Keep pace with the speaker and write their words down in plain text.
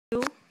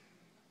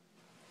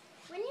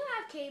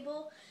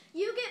cable,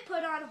 you get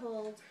put on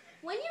hold.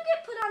 When you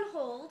get put on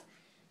hold,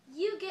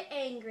 you get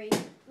angry.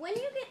 When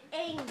you get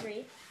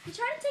angry, you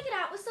try to take it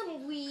out with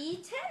some Wii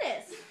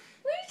tennis.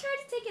 When you try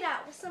to take it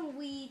out with some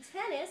Wii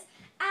tennis,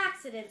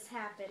 accidents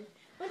happen.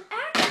 When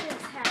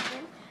accidents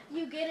happen,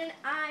 you get an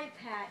eye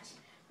patch.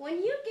 When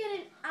you get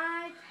an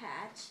eye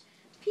patch,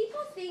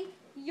 people think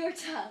you're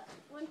tough.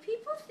 When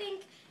people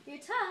think you're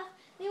tough,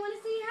 they want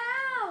to see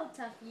how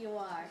tough you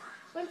are.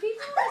 When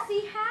people want to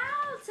see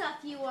how tough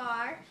you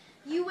are,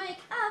 you wake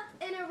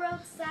up in a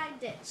roadside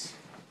ditch.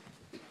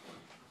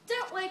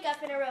 Don't wake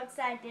up in a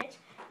roadside ditch.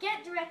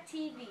 Get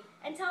Directv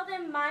and tell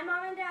them my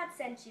mom and dad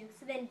sent you.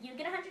 So then you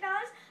get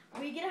 $100,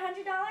 we get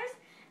 $100,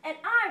 and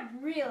I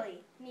really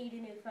need a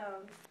new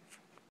phone.